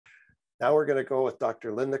Now we're going to go with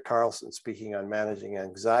Dr. Linda Carlson speaking on managing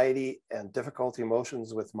anxiety and difficult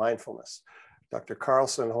emotions with mindfulness. Dr.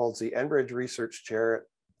 Carlson holds the Enbridge Research Chair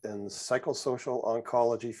in Psychosocial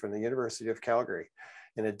Oncology from the University of Calgary.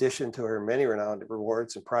 In addition to her many renowned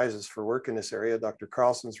rewards and prizes for work in this area, Dr.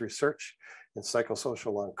 Carlson's research in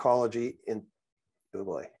psychosocial oncology,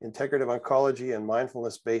 integrative oncology, and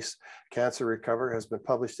mindfulness-based cancer recovery has been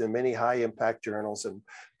published in many high-impact journals and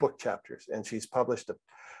book chapters. And she's published a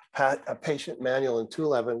patient manual in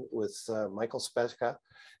 2011 with Michael Speska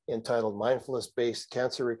entitled Mindfulness-Based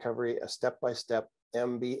Cancer Recovery, a Step-by-Step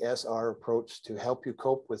MBSR Approach to Help You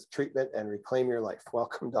Cope with Treatment and Reclaim Your Life.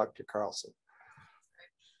 Welcome, Dr. Carlson.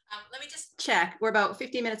 Let me just check. We're about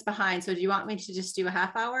 15 minutes behind. So do you want me to just do a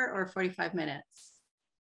half hour or 45 minutes?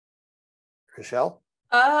 Rochelle?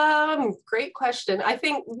 Great question. I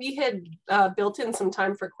think we had built in some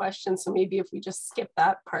time for questions. So maybe if we just skip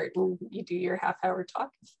that part and you do your half hour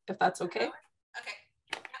talk, if that's okay. Okay.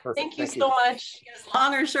 Perfect. Thank you so much. As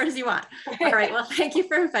long or as short as you want. All right. Well, thank you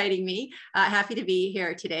for inviting me. Happy to be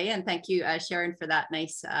here today. And thank you, Sharon, for that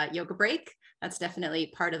nice yoga break. That's definitely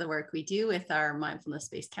part of the work we do with our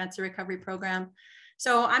mindfulness-based cancer recovery program.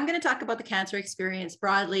 So I'm going to talk about the cancer experience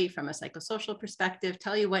broadly from a psychosocial perspective,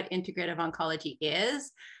 tell you what integrative oncology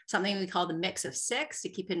is, something we call the mix of 6 to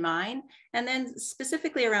keep in mind, and then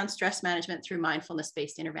specifically around stress management through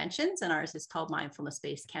mindfulness-based interventions, and ours is called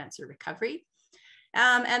mindfulness-based cancer recovery.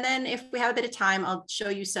 And then if we have a bit of time, I'll show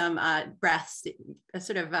you some breaths,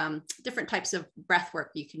 different types of breath work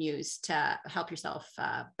you can use to help yourself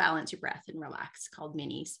balance your breath and relax, called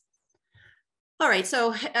minis. All right,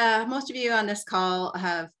 so most of you on this call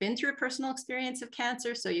have been through a personal experience of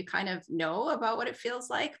cancer, so you kind of know about what it feels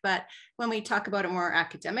like. But when we talk about it more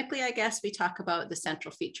academically, I guess, we talk about the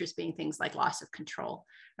central features being things like loss of control,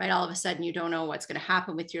 right? All of a sudden, you don't know what's going to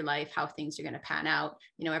happen with your life, how things are going to pan out.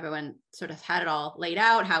 You know, everyone sort of had it all laid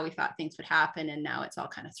out, how we thought things would happen, and now it's all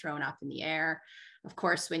kind of thrown up in the air. Of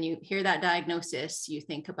course, when you hear that diagnosis, you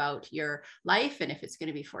think about your life and if it's going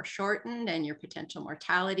to be foreshortened and your potential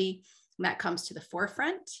mortality. That comes to the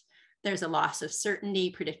forefront. There's a loss of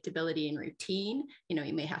certainty, predictability, and routine. You know,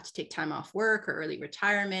 you may have to take time off work or early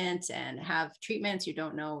retirement and have treatments you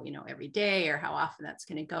don't know, every day or how often that's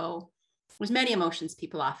going to go. There's many emotions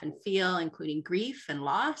people often feel, including grief and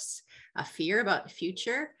loss, a fear about the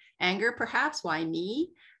future, anger, perhaps, why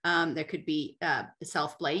me? There could be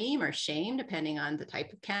self-blame or shame, depending on the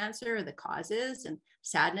type of cancer or the causes, and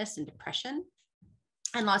sadness and depression.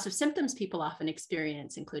 And lots of symptoms people often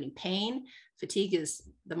experience, including pain. Fatigue is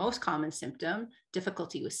the most common symptom,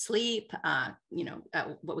 difficulty with sleep,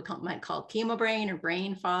 what we might call chemo brain or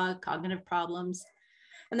brain fog, cognitive problems.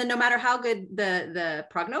 And then no matter how good the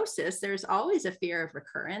prognosis, there's always a fear of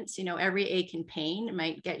recurrence. Every ache and pain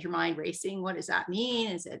might get your mind racing. What does that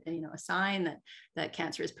mean? Is it a sign that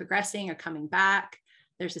cancer is progressing or coming back?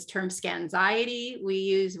 There's this term scanxiety we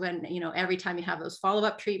use when, every time you have those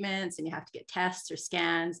follow-up treatments and you have to get tests or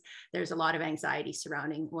scans, there's a lot of anxiety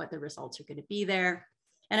surrounding what the results are going to be there.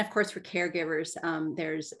 And of course, for caregivers,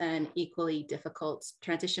 there's an equally difficult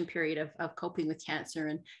transition period of coping with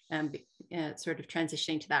cancer and sort of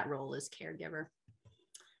transitioning to that role as caregiver.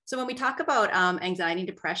 So when we talk about anxiety and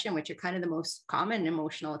depression, which are kind of the most common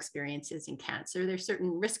emotional experiences in cancer, there's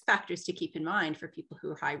certain risk factors to keep in mind for people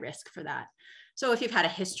who are high risk for that. So if you've had a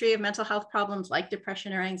history of mental health problems like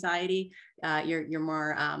depression or anxiety, you're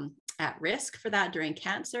more at risk for that during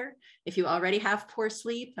cancer. If you already have poor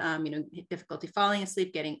sleep, difficulty falling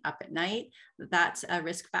asleep, getting up at night, that's a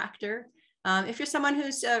risk factor. If you're someone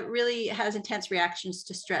who's really has intense reactions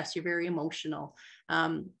to stress, you're very emotional,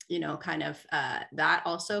 that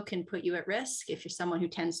also can put you at risk. If you're someone who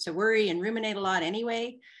tends to worry and ruminate a lot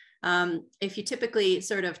anyway, if you typically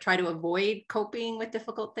sort of try to avoid coping with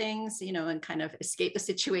difficult things, and kind of escape the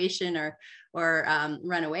situation or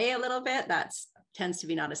run away a little bit, that tends to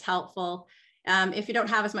be not as helpful. If you don't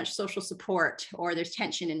have as much social support or there's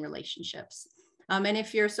tension in relationships. And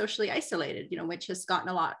if you're socially isolated, which has gotten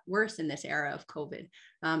a lot worse in this era of COVID,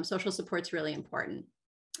 social support's really important.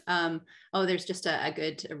 There's just a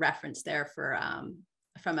good reference there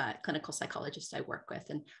from a clinical psychologist I work with.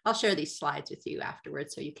 And I'll share these slides with you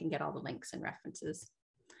afterwards so you can get all the links and references.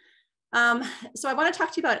 So I want to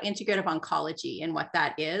talk to you about integrative oncology and what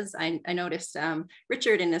that is. I noticed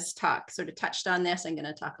Richard in this talk sort of touched on this. I'm going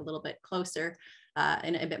to talk a little bit closer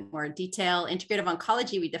in a bit more detail. Integrative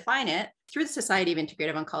oncology, we define it through the Society of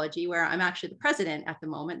Integrative Oncology, where I'm actually the president at the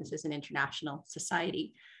moment. This is an international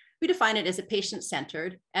society. We define it as a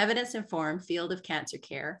patient-centered, evidence-informed field of cancer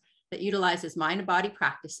care that utilizes mind and body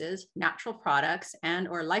practices, natural products,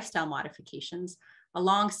 and/or lifestyle modifications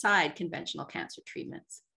alongside conventional cancer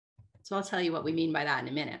treatments. So I'll tell you what we mean by that in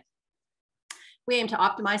a minute. We aim to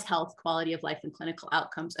optimize health, quality of life, and clinical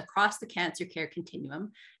outcomes across the cancer care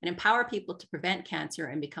continuum and empower people to prevent cancer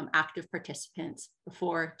and become active participants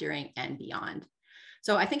before, during, and beyond.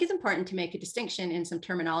 So I think it's important to make a distinction in some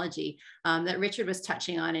terminology that Richard was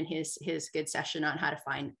touching on in his good session on how to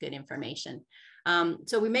find good information.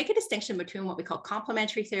 So we make a distinction between what we call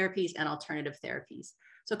complementary therapies and alternative therapies.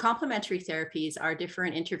 So complementary therapies are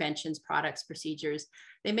different interventions, products, procedures.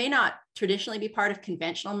 They may not traditionally be part of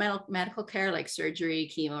conventional medical care like surgery,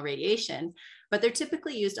 chemo, radiation, but they're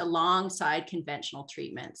typically used alongside conventional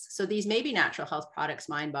treatments. So these may be natural health products,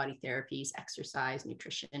 mind-body therapies, exercise,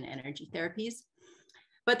 nutrition, energy therapies.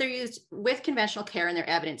 But they're used with conventional care and they're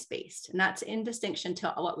evidence-based. And that's in distinction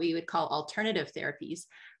to what we would call alternative therapies,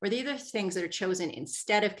 where these are things that are chosen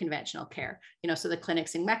instead of conventional care. So the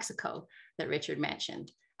clinics in Mexico that Richard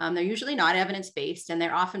mentioned, they're usually not evidence-based and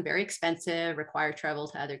they're often very expensive, require travel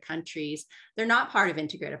to other countries. They're not part of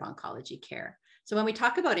integrative oncology care. So when we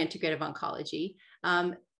talk about integrative oncology,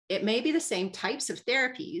 it may be the same types of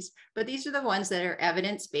therapies, but these are the ones that are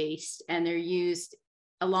evidence-based and they're used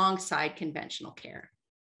alongside conventional care.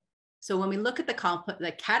 So when we look at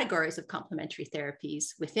the categories of complementary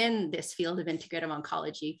therapies within this field of integrative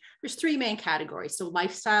oncology, there's three main categories. So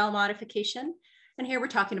lifestyle modification, and here we're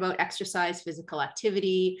talking about exercise, physical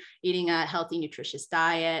activity, eating a healthy, nutritious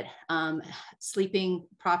diet, sleeping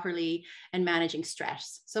properly, and managing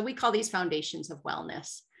stress. So we call these foundations of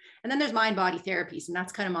wellness. And then there's mind-body therapies, and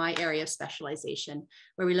that's kind of my area of specialization,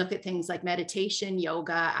 where we look at things like meditation,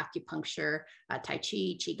 yoga, acupuncture, Tai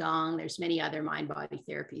Chi, Qigong. There's many other mind-body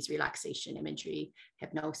therapies, relaxation, imagery,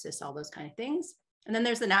 hypnosis, all those kind of things. And then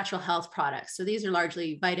there's the natural health products. So these are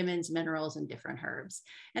largely vitamins, minerals, and different herbs.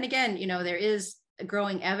 And again, there is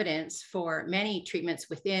growing evidence for many treatments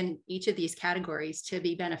within each of these categories to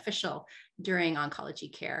be beneficial during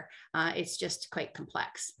oncology care. It's just quite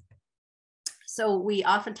complex. So we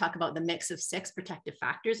often talk about the mix of 6 protective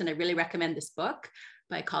factors, and I really recommend this book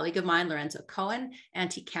by a colleague of mine, Lorenzo Cohen,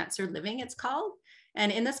 Anti-Cancer Living, it's called.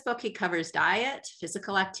 And in this book, he covers diet,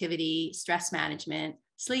 physical activity, stress management,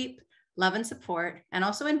 sleep, love and support, and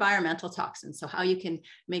also environmental toxins. So how you can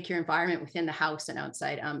make your environment within the house and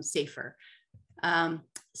outside safer.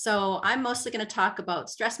 So I'm mostly going to talk about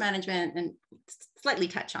stress management and slightly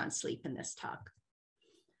touch on sleep in this talk.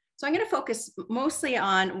 So I'm going to focus mostly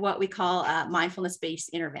on what we call mindfulness-based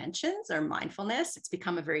interventions or mindfulness. It's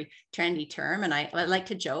become a very trendy term. And I like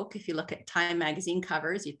to joke, if you look at Time magazine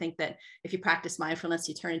covers, you think that if you practice mindfulness,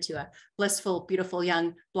 you turn into a blissful, beautiful,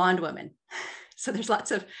 young blonde woman. So there's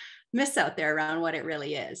lots of myths out there around what it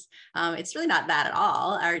really is. It's really not that at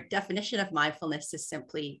all. Our definition of mindfulness is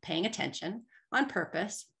simply paying attention on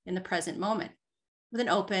purpose in the present moment with an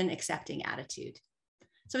open, accepting attitude.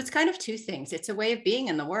 So it's kind of two things. It's a way of being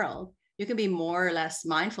in the world. You can be more or less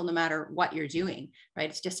mindful no matter what you're doing, right?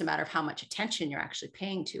 It's just a matter of how much attention you're actually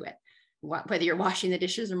paying to it, whether you're washing the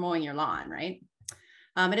dishes or mowing your lawn, right?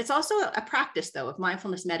 And it's also a practice, though, of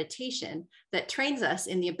mindfulness meditation that trains us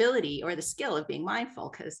in the ability or the skill of being mindful,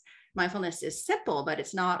 because mindfulness is simple, but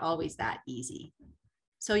it's not always that easy.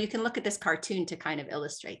 So you can look at this cartoon to kind of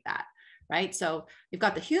illustrate that, right? So you've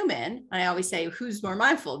got the human, and I always say, who's more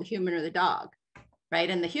mindful, the human or the dog? Right?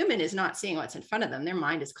 And the human is not seeing what's in front of them. Their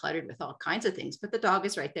mind is cluttered with all kinds of things, but the dog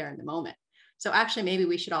is right there in the moment. So actually, maybe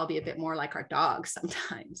we should all be a bit more like our dogs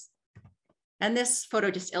sometimes. And this photo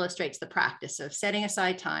just illustrates the practice of setting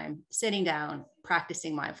aside time, sitting down,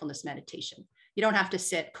 practicing mindfulness meditation. You don't have to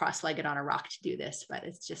sit cross-legged on a rock to do this, but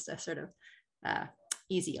it's just a sort of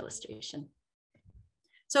easy illustration.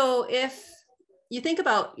 So if you think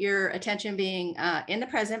about your attention being in the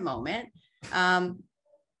present moment,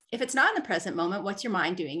 if it's not in the present moment, what's your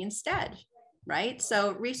mind doing instead, right?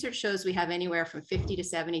 So research shows we have anywhere from 50 to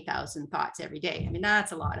 70,000 thoughts every day. I mean,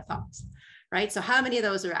 that's a lot of thoughts, right? So how many of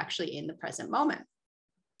those are actually in the present moment?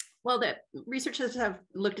 Well, the researchers have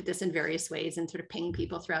looked at this in various ways and sort of pinged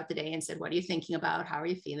people throughout the day and said, what are you thinking about? How are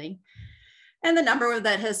you feeling? And the number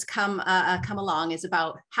that has come along is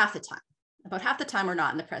about half the time. About half the time we're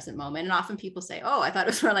not in the present moment. And often people say, oh, I thought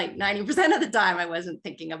it was more like 90% of the time I wasn't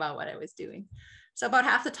thinking about what I was doing. So about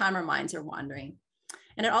half the time our minds are wandering.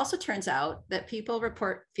 And it also turns out that people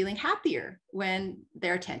report feeling happier when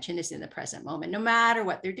their attention is in the present moment, no matter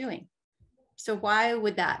what they're doing. So why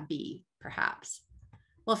would that be, perhaps?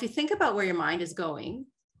 Well, if you think about where your mind is going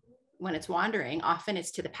when it's wandering, often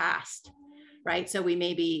it's to the past, right? So we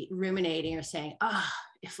may be ruminating or saying,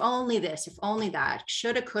 if only this, if only that,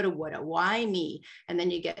 shoulda, coulda, woulda, why me? And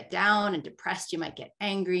then you get down and depressed, you might get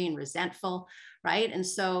angry and resentful, right? And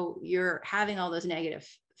so you're having all those negative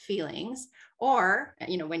feelings, or,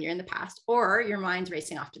 you know, when you're in the past, or your mind's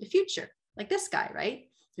racing off to the future, like this guy, right?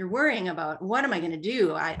 You're worrying about, what am I going to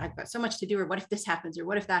do? I've got so much to do, or what if this happens, or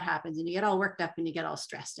what if that happens? And you get all worked up and you get all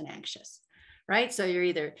stressed and anxious, right? So you're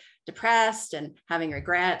either depressed and having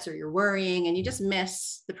regrets, or you're worrying and you just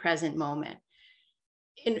miss the present moment,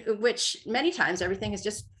 in which many times everything is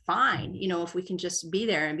just fine. You know, if we can just be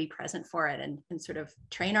there and be present for it, and sort of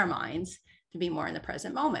train our minds to be more in the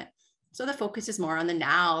present moment. So the focus is more on the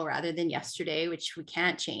now rather than yesterday, which we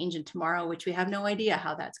can't change, and tomorrow, which we have no idea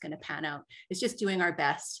how that's going to pan out. It's just doing our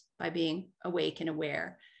best by being awake and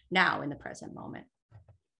aware now in the present moment.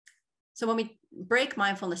 So when we break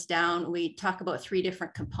mindfulness down, we talk about 3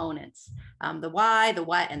 different components: the why, the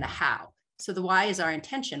what, and the how. So the why is our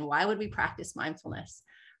intention. Why would we practice mindfulness?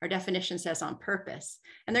 Our definition says on purpose,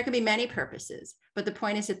 and there can be many purposes, but the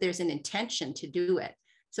point is that there's an intention to do it.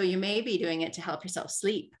 So you may be doing it to help yourself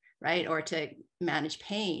sleep, right? Or to manage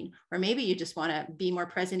pain, or maybe you just want to be more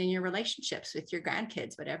present in your relationships with your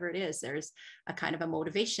grandkids, whatever it is. There's a kind of a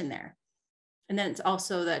motivation there. And then it's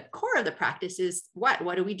also the core of the practice is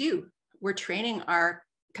what do we do? We're training our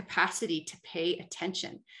capacity to pay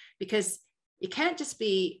attention, because you can't just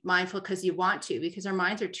be mindful because you want to, because our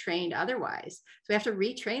minds are trained otherwise. So we have to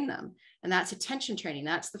retrain them. And that's attention training.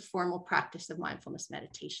 That's the formal practice of mindfulness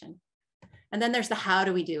meditation. And then there's the how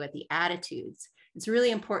do we do it, the attitudes. It's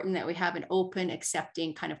really important that we have an open,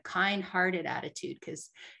 accepting, kind of kind-hearted attitude,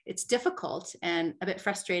 because it's difficult and a bit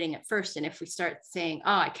frustrating at first. And if we start saying,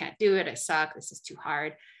 oh, I can't do it, I suck, this is too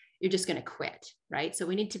hard, you're just going to quit, right? So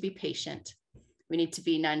we need to be patient. We need to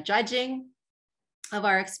be non-judging of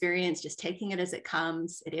our experience, just taking it as it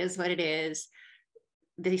comes. It is what it is.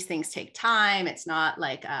 These things take time. It's not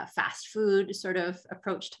like a fast food sort of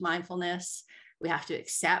approach to mindfulness. We have to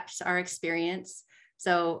accept our experience.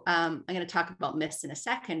 So I'm going to talk about myths in a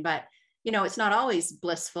second, but you know, it's not always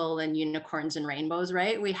blissful and unicorns and rainbows,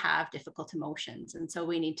 right? We have difficult emotions. And so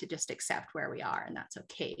we need to just accept where we are, and that's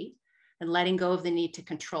okay. And letting go of the need to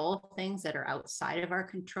control things that are outside of our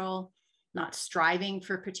control, not striving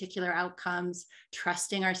for particular outcomes,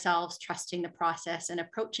 trusting ourselves, trusting the process, and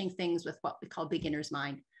approaching things with what we call beginner's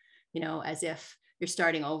mind, you know, as if you're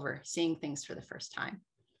starting over, seeing things for the first time.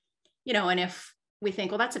 You know, and if we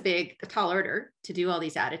think, well, that's a tall order to do all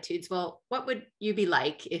these attitudes. Well, what would you be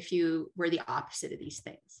like if you were the opposite of these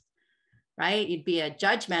things, right? You'd be a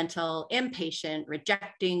judgmental, impatient,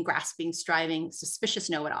 rejecting, grasping, striving, suspicious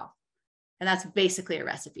know-it-all. And that's basically a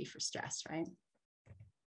recipe for stress, right?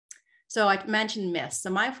 So I mentioned myths. So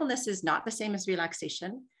mindfulness is not the same as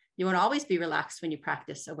relaxation. You won't always be relaxed when you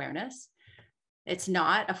practice awareness. It's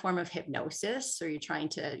not a form of hypnosis, or you're trying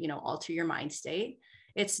to, you know, alter your mind state.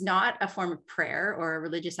 It's not a form of prayer or a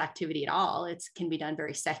religious activity at all. It can be done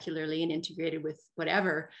very secularly and integrated with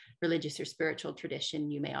whatever religious or spiritual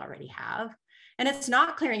tradition you may already have. And it's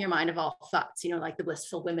not clearing your mind of all thoughts, you know, like the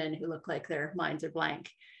blissful women who look like their minds are blank.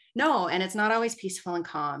 No, and it's not always peaceful and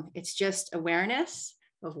calm. It's just awareness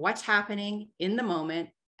of what's happening in the moment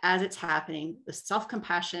as it's happening, with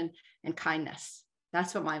self-compassion and kindness.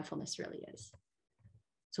 That's what mindfulness really is.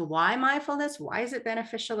 So why mindfulness? Why is it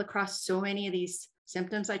beneficial across so many of these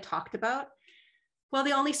symptoms I talked about? Well,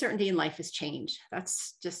 the only certainty in life is change.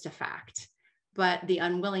 That's just a fact. But the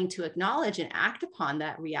unwilling to acknowledge and act upon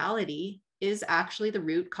that reality is actually the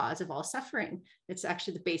root cause of all suffering. It's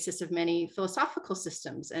actually the basis of many philosophical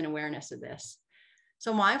systems and awareness of this.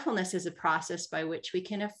 So mindfulness is a process by which we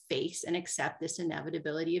can face and accept this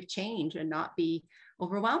inevitability of change and not be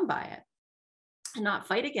overwhelmed by it, and not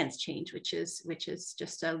fight against change, which is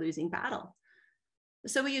just a losing battle.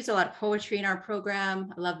 So we use a lot of poetry in our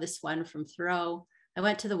program. I love this one from Thoreau. I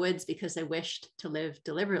went to the woods because I wished to live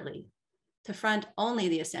deliberately, to front only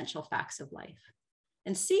the essential facts of life,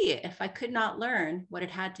 and see if I could not learn what it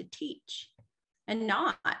had to teach, and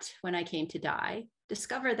not, when I came to die,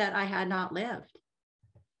 discover that I had not lived.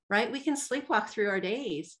 Right? We can sleepwalk through our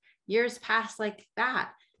days. Years pass like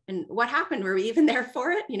that. And what happened? Were we even there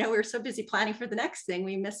for it? You know, we were so busy planning for the next thing,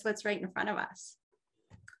 we missed what's right in front of us.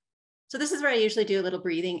 So this is where I usually do a little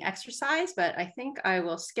breathing exercise, but I think I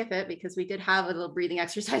will skip it because we did have a little breathing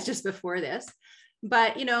exercise just before this.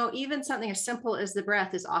 But, you know, even something as simple as the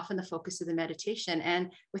breath is often the focus of the meditation,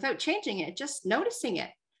 and without changing it, just noticing it,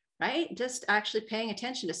 right? Just actually paying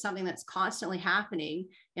attention to something that's constantly happening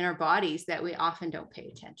in our bodies that we often don't pay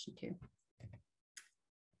attention to.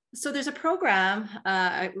 So there's a program,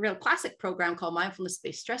 a real classic program called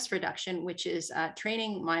Mindfulness-Based Stress Reduction, which is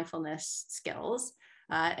training mindfulness skills,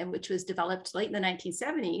 and which was developed late in the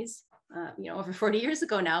 1970s, you know, over 40 years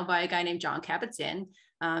ago now, by a guy named John Kabat-Zinn,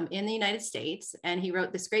 in the United States. And he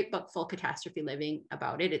wrote this great book, Full Catastrophe Living,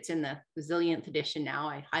 about it. It's in the zillionth edition now.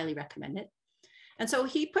 I highly recommend it. And so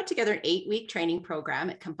he put together an 8-week training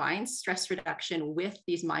program. It combines stress reduction with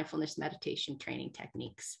these mindfulness meditation training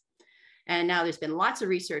techniques. And now there's been lots of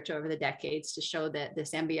research over the decades to show that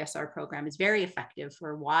this MBSR program is very effective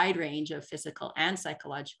for a wide range of physical and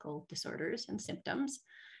psychological disorders and symptoms.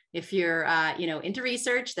 If you're into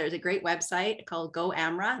research, there's a great website called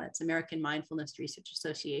GoAMRA. That's American Mindfulness Research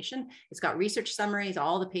Association. It's got research summaries,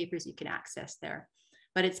 all the papers you can access there.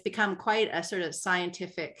 But it's become quite a sort of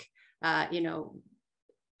scientific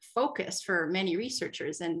focus for many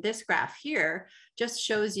researchers. And this graph here just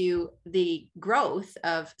shows you the growth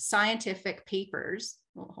of scientific papers.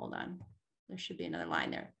 Oh, hold on, there should be another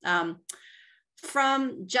line there.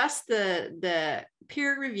 From just the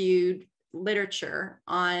peer-reviewed literature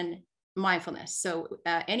on mindfulness. So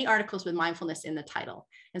any articles with mindfulness in the title.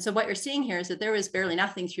 And so what you're seeing here is that there was barely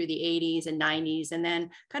nothing through the 80s and 90s. And then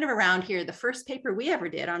kind of around here, the first paper we ever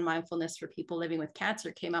did on mindfulness for people living with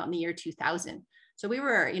cancer came out in the year 2000. So we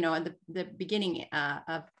were, at the beginning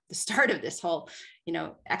of the start of this whole,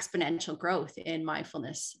 exponential growth in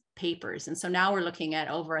mindfulness papers. And so now we're looking at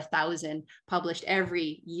over 1,000 published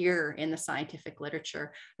every year in the scientific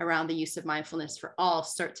literature around the use of mindfulness for all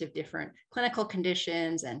sorts of different clinical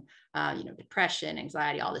conditions and, depression,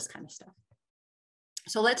 anxiety, all this kind of stuff.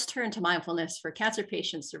 So let's turn to mindfulness for cancer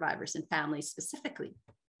patients, survivors, and families specifically.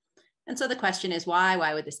 And so the question is why?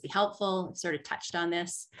 Why would this be helpful? I've sort of touched on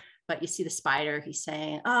this. But you see the spider, he's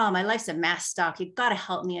saying, oh, my life's a mess, doc. You've got to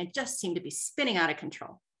help me. I just seem to be spinning out of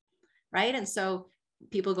control, right? And so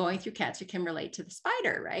people going through cancer can relate to the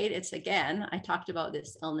spider, right? It's, again, I talked about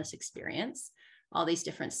this illness experience, all these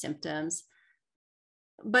different symptoms.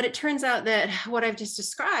 But it turns out that what I've just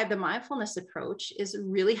described, the mindfulness approach, is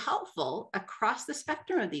really helpful across the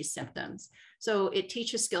spectrum of these symptoms. So it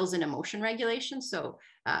teaches skills in emotion regulation. So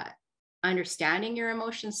understanding your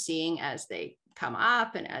emotions, seeing as they come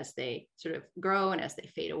up and as they sort of grow and as they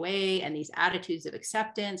fade away, and these attitudes of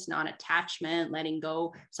acceptance, non-attachment, letting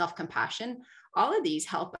go, self-compassion, all of these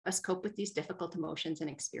help us cope with these difficult emotions and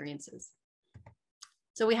experiences.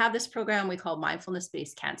 So we have this program we call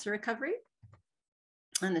Mindfulness-Based Cancer Recovery.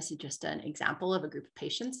 And this is just an example of a group of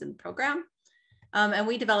patients in the program. And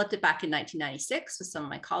we developed it back in 1996 with some of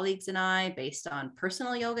my colleagues and I, based on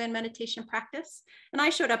personal yoga and meditation practice. And I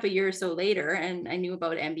showed up a year or so later and I knew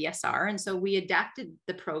about MBSR. And so we adapted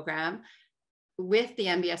the program with the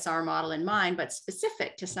MBSR model in mind, but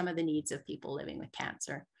specific to some of the needs of people living with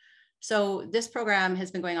cancer. So this program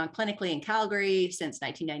has been going on clinically in Calgary since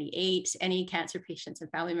 1998. Any cancer patients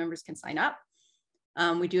and family members can sign up.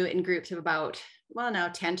 We do it in groups of about, now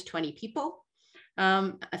 10 to 20 people.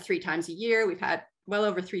 3 times a year. We've had well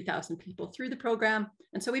over 3,000 people through the program.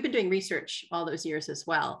 And so we've been doing research all those years as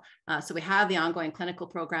well. So we have the ongoing clinical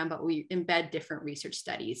program, but we embed different research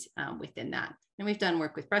studies within that. And we've done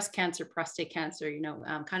work with breast cancer, prostate cancer,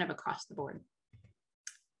 kind of across the board.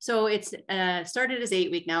 So it's started as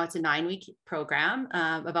 8-week. Now it's a 9-week program,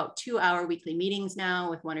 about 2-hour weekly meetings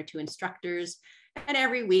now with 1 or 2 instructors. And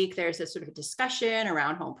every week there's a sort of a discussion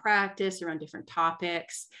around home practice, around different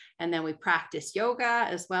topics. And then we practice yoga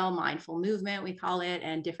as well, mindful movement, we call it,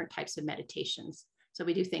 and different types of meditations. So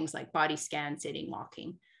we do things like body scan, sitting,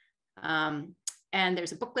 walking. And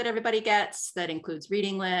there's a booklet everybody gets that includes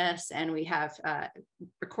reading lists. And we have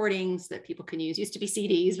recordings that people can use. Used to be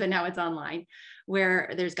CDs, but now it's online,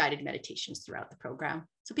 where there's guided meditations throughout the program.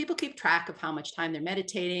 So people keep track of how much time they're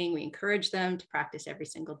meditating. We encourage them to practice every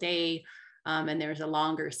single day. And there's a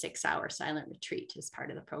longer 6-hour silent retreat as part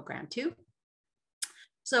of the program too.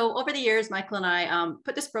 So over the years, Michael and I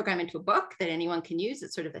put this program into a book that anyone can use.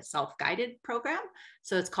 It's sort of a self-guided program.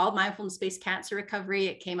 So it's called Mindfulness-Based Cancer Recovery.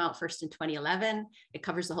 It came out first in 2011. It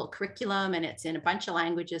covers the whole curriculum and it's in a bunch of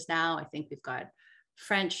languages now. I think we've got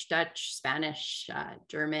French, Dutch, Spanish,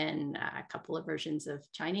 German, a couple of versions of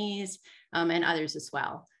Chinese, and others as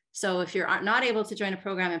well. So if you're not able to join a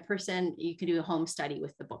program in person, you can do a home study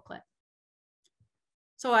with the booklet.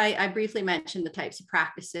 So I briefly mentioned the types of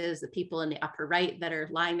practices. The people in the upper right that are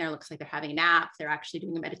lying there looks like they're having a nap. They're actually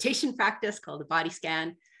doing a meditation practice called a body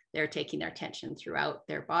scan. They're taking their attention throughout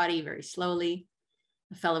their body very slowly.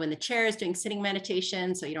 The fellow in the chair is doing sitting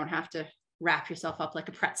meditation, so you don't have to wrap yourself up like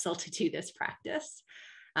a pretzel to do this practice.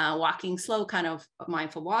 Walking slow, kind of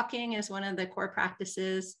mindful walking is one of the core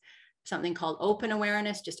practices. Something called open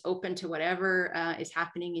awareness, just open to whatever is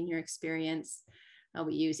happening in your experience.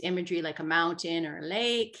 We use imagery like a mountain or a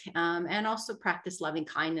lake, and also practice loving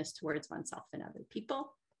kindness towards oneself and other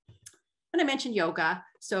people. And I mentioned yoga.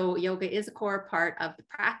 So yoga is a core part of the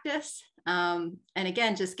practice. And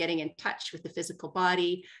again, just getting in touch with the physical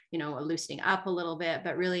body, you know, loosening up a little bit,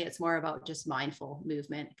 but really it's more about just mindful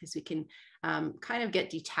movement, because we can kind of get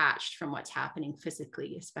detached from what's happening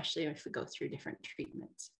physically, especially if we go through different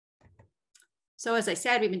treatments. So as I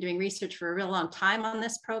said, we've been doing research for a real long time on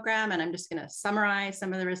this program, and I'm just going to summarize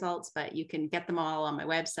some of the results, but you can get them all on my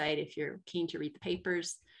website if you're keen to read the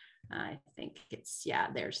papers. I think it's, yeah,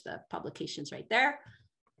 there's the publications right there.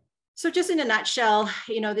 So just in a nutshell,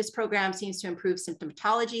 you know, this program seems to improve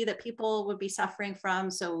symptomatology that people would be suffering from.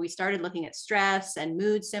 So we started looking at stress and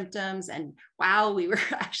mood symptoms, and wow, we were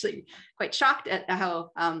actually quite shocked at how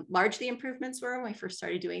large the improvements were when we first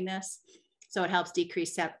started doing this. So it helps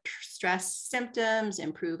decrease stress symptoms,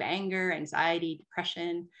 improve anger, anxiety,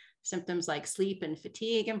 depression. Symptoms like sleep and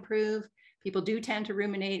fatigue improve. People do tend to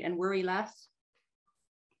ruminate and worry less.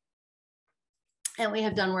 And we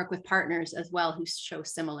have done work with partners as well who show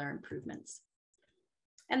similar improvements.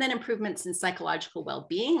 And then improvements in psychological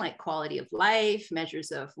well-being, like quality of life,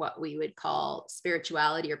 measures of what we would call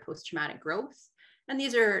spirituality or post-traumatic growth. And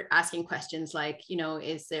these are asking questions like, you know,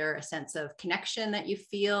 is there a sense of connection that you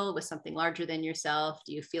feel with something larger than yourself?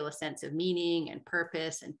 Do you feel a sense of meaning and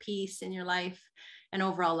purpose and peace in your life? And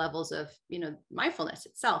overall levels of, you know, mindfulness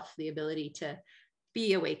itself, the ability to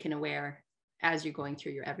be awake and aware as you're going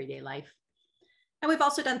through your everyday life. And we've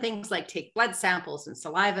also done things like take blood samples and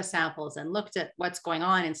saliva samples and looked at what's going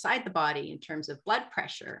on inside the body in terms of blood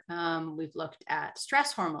pressure. We've looked at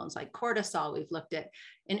stress hormones like cortisol. We've looked at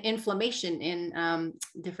inflammation in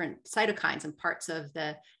different cytokines and parts of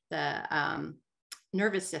the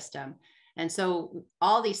nervous system. And so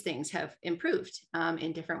all these things have improved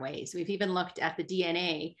in different ways. We've even looked at the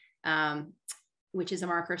DNA, which is a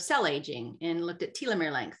marker of cell aging, and looked at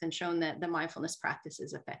telomere length and shown that the mindfulness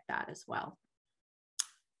practices affect that as well.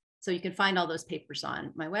 So you can find all those papers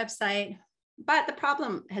on my website. But the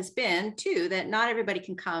problem has been too, that not everybody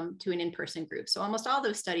can come to an in-person group. So almost all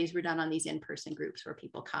those studies were done on these in-person groups where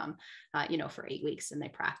people come, you know, for 8 weeks and they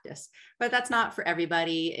practice. But that's not for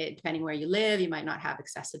everybody. Depending where you live, you might not have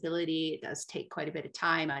accessibility. It does take quite a bit of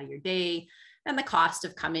time out of your day, and the cost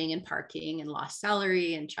of coming and parking and lost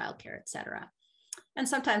salary and childcare, et cetera. And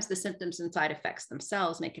sometimes the symptoms and side effects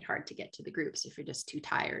themselves make it hard to get to the groups if you're just too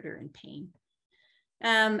tired or in pain.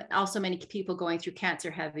 Also, many people going through cancer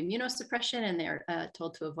have immunosuppression, and they're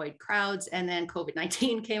told to avoid crowds. And then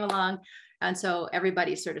COVID-19 came along, and so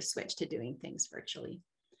everybody sort of switched to doing things virtually.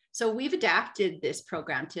 So we've adapted this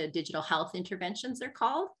program to digital health interventions, they're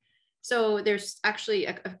called. So there's actually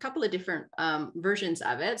a couple of different versions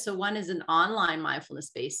of it. So one is an online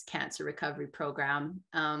mindfulness-based cancer recovery program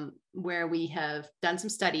where we have done some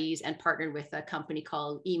studies and partnered with a company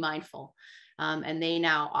called eMindful. And they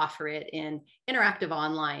now offer it in interactive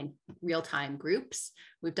online real-time groups.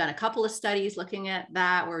 We've done a couple of studies looking at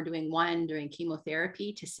that. We're doing one during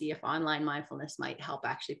chemotherapy to see if online mindfulness might help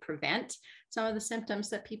actually prevent some of the symptoms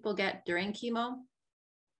that people get during chemo.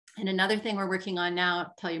 And another thing we're working on now,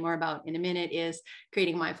 I'll tell you more about in a minute, is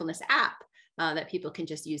creating a mindfulness app that people can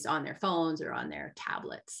just use on their phones or on their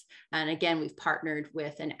tablets. And again, we've partnered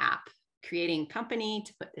with an app creating company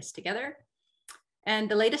to put this together. And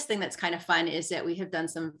the latest thing that's kind of fun is that we have done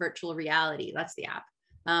some virtual reality, that's the app,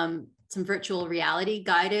 some virtual reality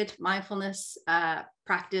guided mindfulness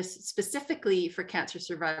practice specifically for cancer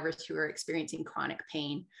survivors who are experiencing chronic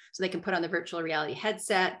pain. So they can put on the virtual reality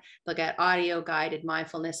headset, they'll get audio guided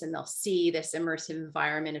mindfulness, and they'll see this immersive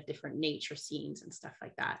environment of different nature scenes and stuff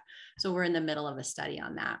like that. So we're in the middle of a study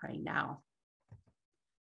on that right now.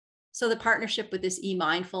 So the partnership with this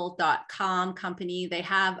emindful.com company, they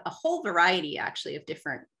have a whole variety actually of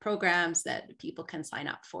different programs that people can sign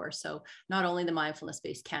up for. So not only the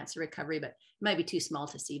mindfulness-based cancer recovery, but it might be too small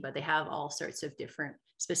to see, but they have all sorts of different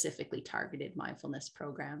specifically targeted mindfulness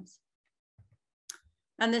programs.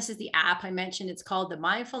 And this is the app I mentioned. It's called the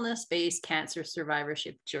Mindfulness-Based Cancer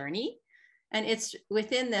Survivorship Journey. And it's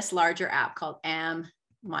within this larger app called AM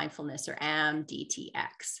Mindfulness, or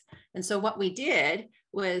AMDTX. And so what we did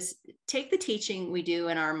was take the teaching we do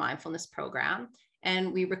in our mindfulness program,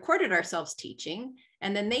 and we recorded ourselves teaching,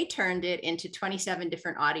 and then they turned it into 27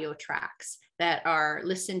 different audio tracks that are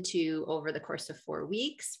listened to over the course of 4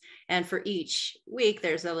 weeks. And for each week,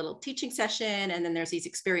 there's a little teaching session, and then there's these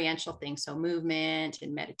experiential things, so movement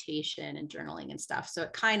and meditation and journaling and stuff. So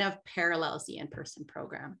it kind of parallels the in-person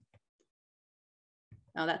program.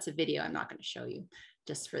 Now that's a video I'm not going to show you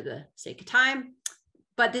just for the sake of time.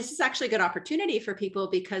 But this is actually a good opportunity for people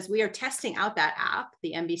because we are testing out that app,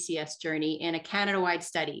 the MBCS Journey, in a Canada-wide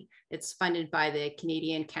study. It's funded by the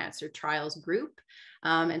Canadian Cancer Trials Group.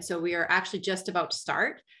 And so we are actually just about to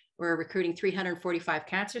start. We're recruiting 345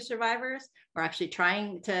 cancer survivors. We're actually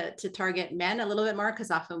trying to target men a little bit more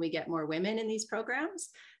because often we get more women in these programs.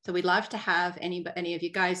 So we'd love to have any of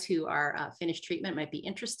you guys who are finished treatment might be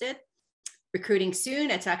interested. Recruiting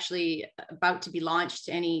soon. It's actually about to be launched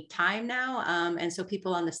any time now. And so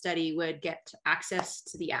people on the study would get access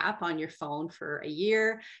to the app on your phone for a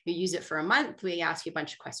year. You use it for a month. We ask you a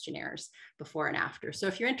bunch of questionnaires before and after. So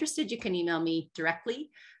if you're interested, you can email me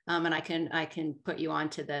directly and I can put you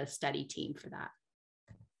onto the study team for that.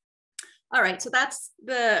 All right, so that's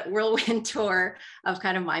the whirlwind tour of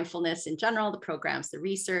kind of mindfulness in general, the programs, the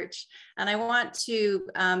research. And I want to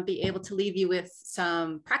be able to leave you with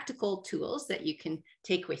some practical tools that you can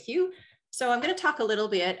take with you. So I'm going to talk a little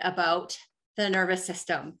bit about the nervous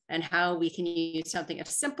system and how we can use something as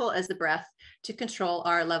simple as the breath to control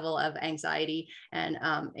our level of anxiety and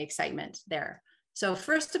excitement there. So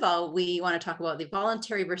first of all, we want to talk about the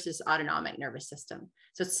voluntary versus autonomic nervous system.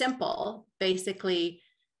 So it's simple, basically.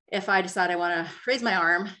 If I decide I want to raise my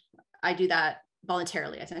arm, I do that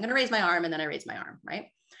voluntarily. I say, I'm going to raise my arm and then I raise my arm, right?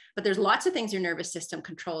 But there's lots of things your nervous system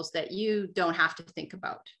controls that you don't have to think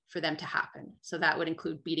about for them to happen. So that would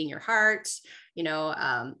include beating your heart,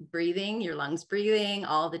 breathing, your lungs breathing,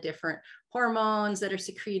 all the different hormones that are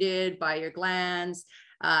secreted by your glands,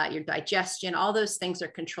 your digestion, all those things are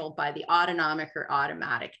controlled by the autonomic or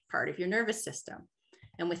automatic part of your nervous system.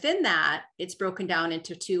 And within that, it's broken down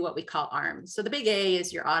into two, what we call arms. So the big A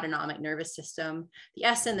is your autonomic nervous system. The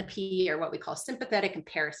S and the P are what we call sympathetic and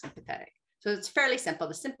parasympathetic. So it's fairly simple.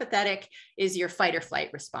 The sympathetic is your fight or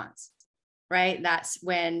flight response, right? That's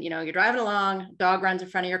when, you're driving along, dog runs in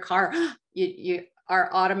front of your car, you are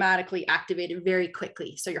automatically activated very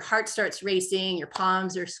quickly. So your heart starts racing, your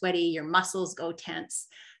palms are sweaty, your muscles go tense.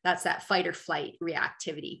 That's that fight or flight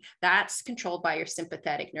reactivity. That's controlled by your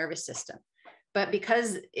sympathetic nervous system. But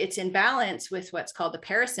because it's in balance with what's called the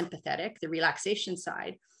parasympathetic, the relaxation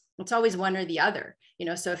side, it's always one or the other.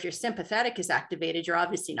 So if your sympathetic is activated, you're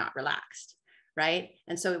obviously not relaxed, right?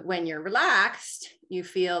 And so when you're relaxed, you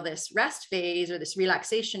feel this rest phase or this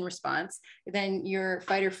relaxation response, then your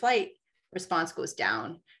fight or flight response goes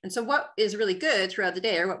down. And so what is really good throughout the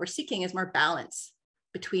day, or what we're seeking, is more balance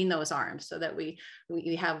between those arms so that we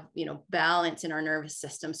have, balance in our nervous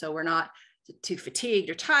system. So we're not too fatigued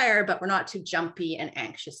or tired, but we're not too jumpy and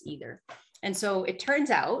anxious either. And so it turns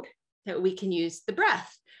out that we can use the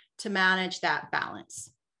breath to manage that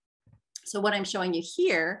balance. So what I'm showing you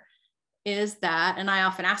here is that, and I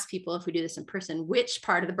often ask people if we do this in person, which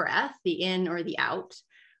part of the breath, the in or the out,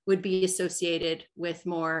 would be associated with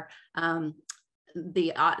more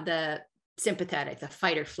the sympathetic, the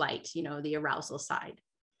fight or flight, the arousal side.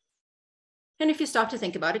 And if you stop to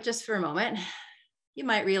think about it just for a moment, you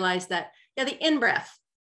might realize that the in-breath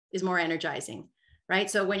is more energizing, right?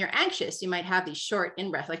 So when you're anxious, you might have these short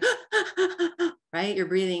in-breath, like, right? You're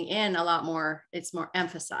breathing in a lot more, it's more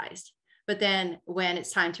emphasized. But then when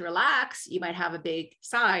it's time to relax, you might have a big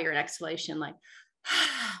sigh or an exhalation like,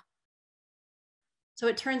 so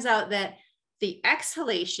it turns out that the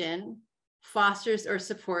exhalation fosters or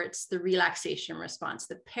supports the relaxation response,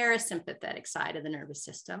 the parasympathetic side of the nervous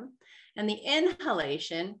system. And the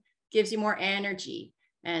inhalation gives you more energy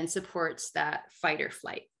and supports that fight or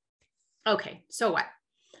flight. Okay, so what?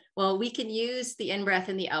 Well, we can use the in-breath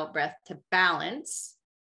and the out-breath to balance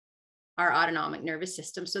our autonomic nervous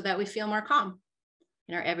system so that we feel more calm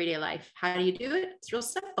in our everyday life. How do you do it? It's real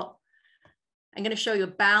simple. I'm going to show you a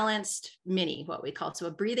balanced mini, what we call, so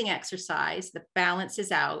a breathing exercise that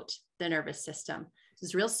balances out the nervous system. This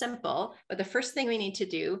is real simple, but the first thing we need to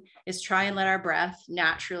do is try and let our breath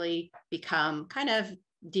naturally become kind of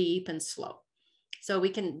deep and slow. So we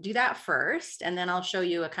can do that first, and then I'll show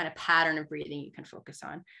you a kind of pattern of breathing you can focus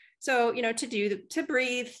on. So, to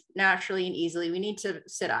breathe naturally and easily, we need to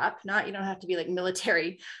sit up. You don't have to be like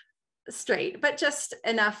military straight, but just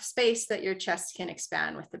enough space that your chest can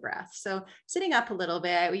expand with the breath. So sitting up a little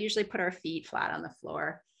bit, we usually put our feet flat on the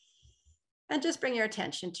floor and just bring your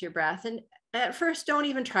attention to your breath. And at first, don't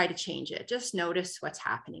even try to change it. Just notice what's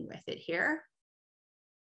happening with it here.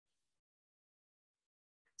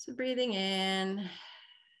 So breathing in,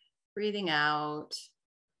 breathing out,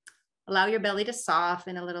 allow your belly to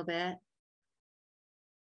soften a little bit.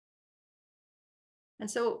 And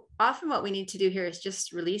so often what we need to do here is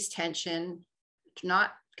just release tension,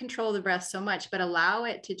 not control the breath so much, but allow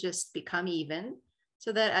it to just become even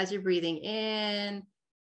so that as you're breathing in,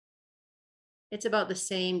 it's about the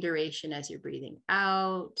same duration as you're breathing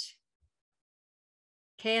out.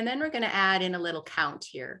 Okay, and then we're going to add in a little count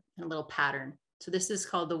here, a little pattern. So this is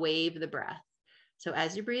called the wave of the breath. So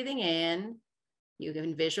as you're breathing in, You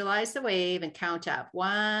can visualize the wave and count up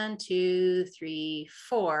 1, 2, 3,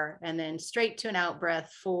 4, and then straight to an out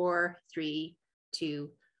breath, 4, 3,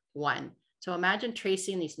 2, 1. So imagine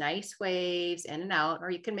tracing these nice waves in and out,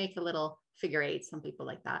 or you can make a little figure eight. Some people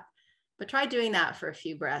like that. But try doing that for a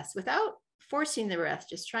few breaths without forcing the breath,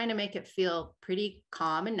 just trying to make it feel pretty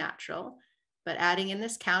calm and natural, but adding in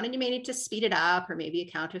this count. And you may need to speed it up, or maybe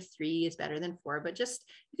a count of 3 is better than 4, but just,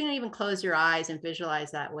 you can even close your eyes and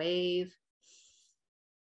visualize that wave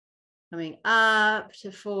coming up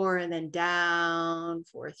to 4 and then down,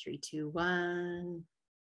 4, 3, 2, 1.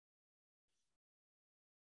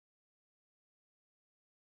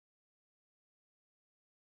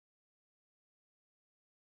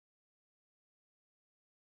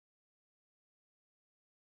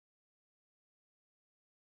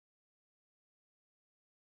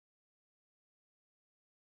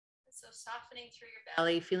 So softening through your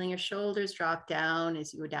belly, feeling your shoulders drop down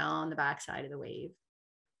as you go down the backside of the wave.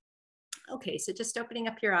 Okay, so just opening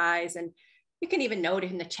up your eyes, and you can even note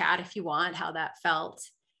in the chat if you want how that felt,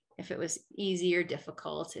 if it was easy or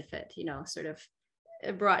difficult, if it, sort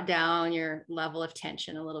of brought down your level of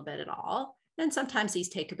tension a little bit at all. And sometimes these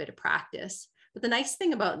take a bit of practice. But the nice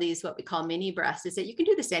thing about these, what we call mini breaths, is that you can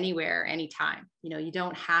do this anywhere, anytime. You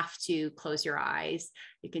don't have to close your eyes.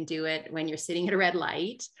 You can do it when you're sitting at a red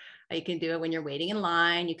light. You can do it when you're waiting in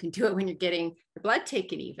line. You can do it when you're getting your blood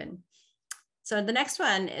taken even. So the next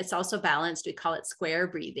one, it's also balanced. We call it square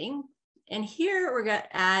breathing. And here we're going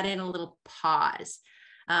to add in a little pause.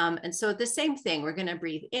 And so the same thing, we're going to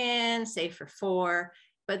breathe in, say for 4,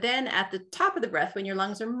 but then at the top of the breath, when your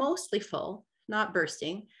lungs are mostly full, not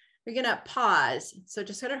bursting, you're going to pause. So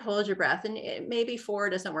just sort of hold your breath, and maybe 4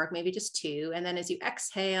 doesn't work, maybe just 2. And then as you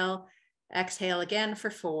exhale again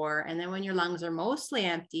for 4. And then when your lungs are mostly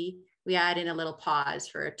empty, we add in a little pause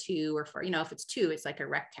for a 2 or 4. If it's 2, it's like a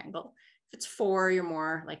rectangle. If it's 4, you're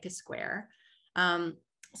more like a square.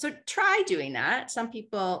 So try doing that. Some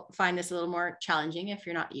people find this a little more challenging if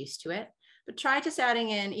you're not used to it, but try just adding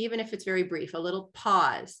in, even if it's very brief, a little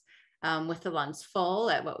pause with the lungs full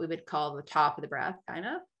at what we would call the top of the breath, kind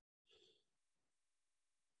of.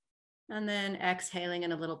 And then exhaling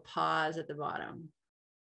in a little pause at the bottom.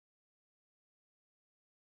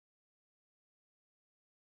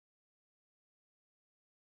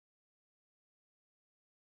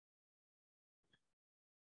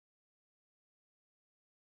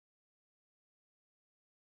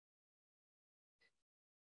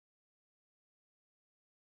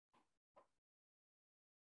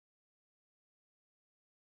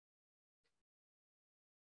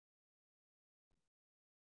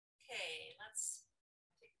 Okay, let's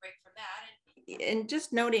take a break from that. And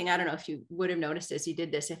just noting, I don't know if you would have noticed as you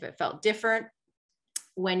did this, if it felt different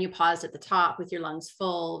when you paused at the top with your lungs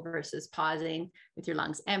full versus pausing with your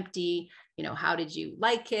lungs empty. How did you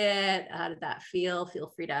like it? How did that feel? Feel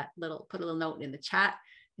free to put a little note in the chat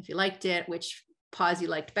if you liked it, which pause you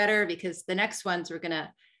liked better, because the next ones we're going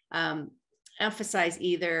to emphasize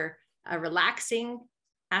either a relaxing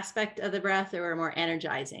aspect of the breath or a more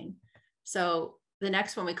energizing. So the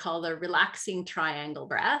next one we call the relaxing triangle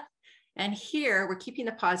breath. And here we're keeping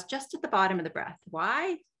the pause just at the bottom of the breath.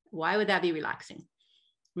 Why? Why would that be relaxing?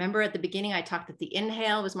 Remember at the beginning, I talked that the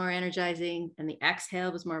inhale was more energizing and the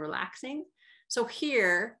exhale was more relaxing. So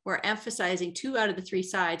here we're emphasizing 2 out of the 3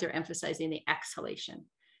 sides are emphasizing the exhalation.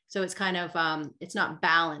 So it's kind of, it's not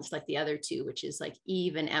balanced like the other 2, which is like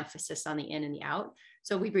even emphasis on the in and the out.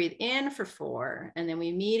 So we breathe in for 4, and then we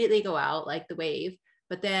immediately go out like the wave.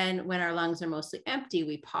 But then when our lungs are mostly empty,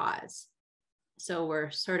 we pause. So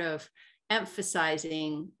we're sort of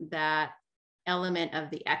emphasizing that element of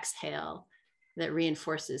the exhale that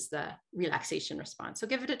reinforces the relaxation response. So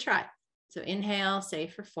give it a try. So inhale, say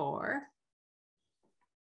for 4.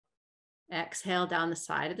 Exhale down the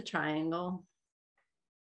side of the triangle.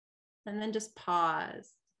 And then just pause.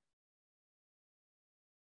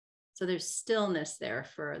 So there's stillness there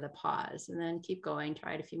for the pause. And then keep going,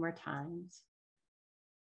 try it a few more times.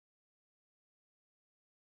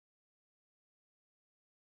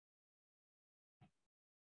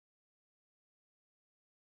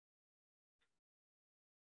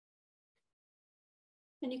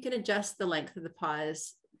 And you can adjust the length of the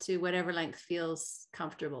pause to whatever length feels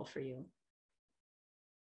comfortable for you.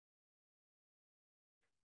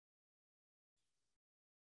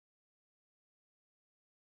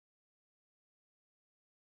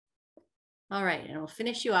 All right, and we'll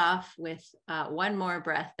finish you off with one more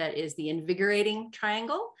breath that is the invigorating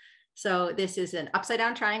triangle. So this is an upside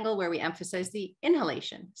down triangle where we emphasize the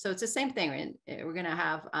inhalation. So it's the same thing. We're going to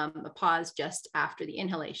have a pause just after the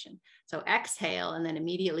inhalation. So exhale and then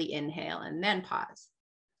immediately inhale and then pause.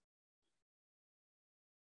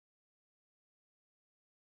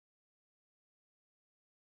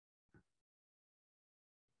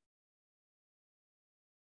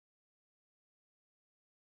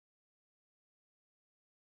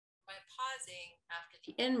 pausing after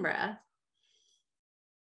the in-breath,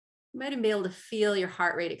 you might be able to feel your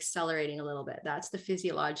heart rate accelerating a little bit. That's the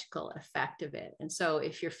physiological effect of it. And so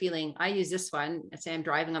if you're feeling, I use this one, let's say I'm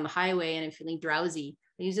driving on the highway and I'm feeling drowsy,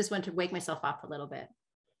 I use this one to wake myself up a little bit.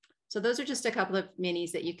 So those are just a couple of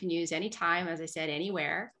minis that you can use anytime, as I said,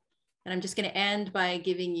 anywhere. And I'm just going to end by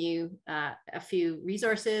giving you a few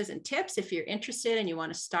resources and tips if you're interested and you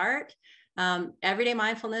want to start. Everyday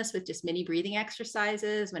mindfulness with just mini breathing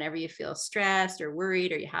exercises whenever you feel stressed or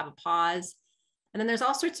worried or you have a pause. And then there's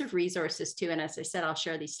all sorts of resources too. And as I said, I'll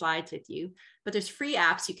share these slides with you, but there's free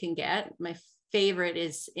apps you can get. My favorite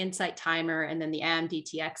is Insight Timer and then the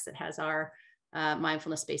AMDTX that has our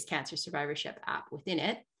mindfulness-based cancer survivorship app within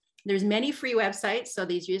it. There's many free websites, so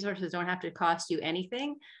these resources don't have to cost you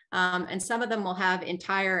anything. And some of them will have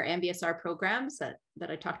entire MBSR programs that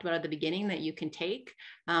I talked about at the beginning that you can take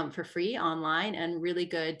for free online, and really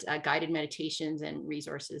good guided meditations and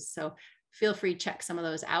resources. So feel free to check some of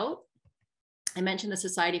those out. I mentioned the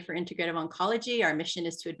Society for Integrative Oncology. Our mission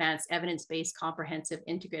is to advance evidence-based comprehensive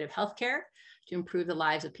integrative healthcare to improve the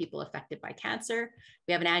lives of people affected by cancer.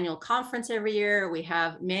 We have an annual conference every year. We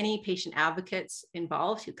have many patient advocates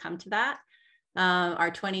involved who come to that.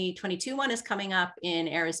 Our 2022 one is coming up in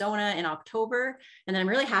Arizona in October. And then I'm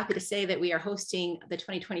really happy to say that we are hosting the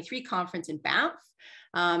 2023 conference in Banff.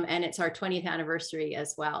 And it's our 20th anniversary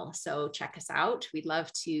as well. So check us out. We'd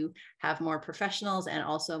love to have more professionals and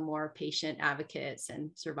also more patient advocates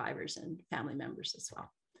and survivors and family members as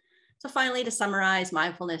well. So finally, to summarize,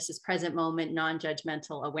 mindfulness is present moment,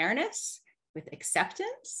 non-judgmental awareness with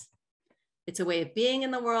acceptance. It's a way of being in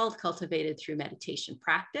the world cultivated through meditation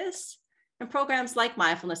practice. And programs like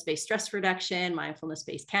mindfulness-based stress reduction,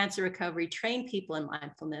 mindfulness-based cancer recovery train people in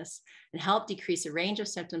mindfulness and help decrease a range of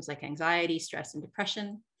symptoms like anxiety, stress, and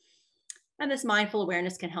depression. And this mindful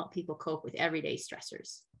awareness can help people cope with everyday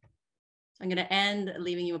stressors. So I'm going to end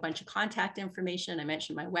leaving you a bunch of contact information. I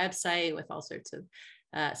mentioned my website with all sorts of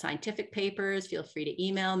scientific papers. Feel free to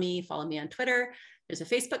email me, follow me on Twitter. There's a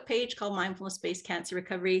Facebook page called Mindfulness-Based Cancer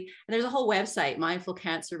Recovery. And there's a whole website, Mindful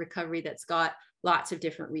Cancer Recovery, that's got lots of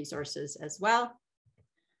different resources as well.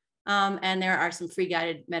 And there are some free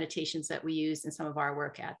guided meditations that we use in some of our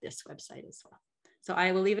work at this website as well. So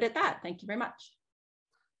I will leave it at that. Thank you very much.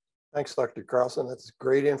 Thanks, Dr. Carlson. That's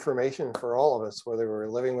great information for all of us, whether we're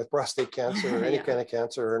living with prostate cancer or any kind of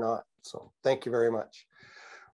cancer or not. So thank you very much.